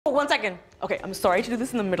1 second. Okay, I'm sorry to do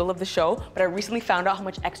this in the middle of the show, but I recently found out how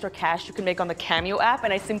much extra cash you can make on the Cameo app,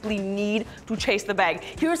 and I simply need to chase the bag.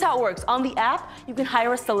 Here's how it works. On the app, you can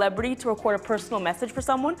hire a celebrity to record a personal message for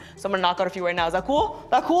someone. So I'm gonna knock out a few right now. Is that cool?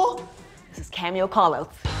 That cool? This is Cameo Call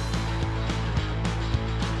Outs.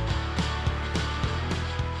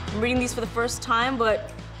 I'm reading these for the first time,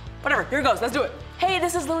 but whatever, here it goes, let's do it. Hey,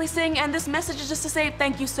 this is Lilly Singh, and this message is just to say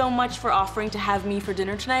thank you so much for offering to have me for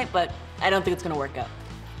dinner tonight, but I don't think it's gonna work out.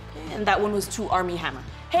 And that one was to Armie Hammer.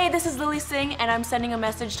 Hey, this is Lilly Singh, and I'm sending a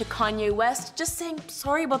message to Kanye West, just saying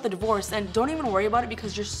sorry about the divorce, and don't even worry about it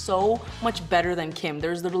because you're so much better than Kim.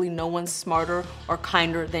 There's literally no one smarter or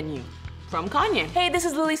kinder than you. From Kanye. Hey, this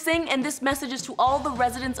is Lilly Singh, and this message is to all the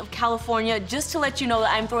residents of California, just to let you know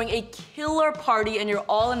that I'm throwing a killer party and you're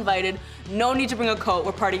all invited. No need to bring a coat,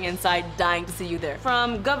 we're partying inside, dying to see you there.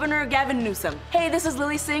 From Governor Gavin Newsom. Hey, this is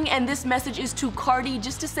Lilly Singh, and this message is to Cardi,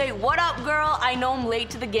 just to say, what up, girl? I know I'm late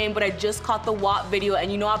to the game, but I just caught the WAP video,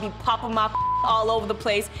 and you know I'll be popping my all over the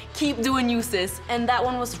place. Keep doing you, sis. And that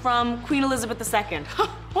one was from Queen Elizabeth II.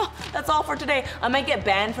 Well, that's all for today. I might get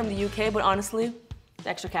banned from the UK, but honestly, the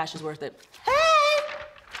extra cash is worth it. Hey!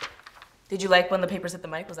 Did you like when the papers hit the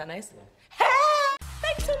mic? Was that nice? Yeah. Hey!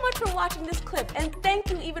 Thanks so much for watching this clip, and thank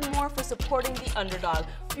you even more for supporting the underdog.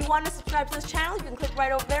 If you want to subscribe to this channel, you can click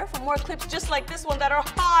right over there. For more clips just like this one that are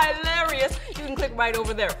hilarious, you can click right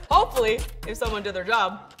over there. Hopefully, if someone did their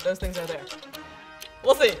job, those things are there.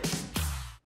 We'll see.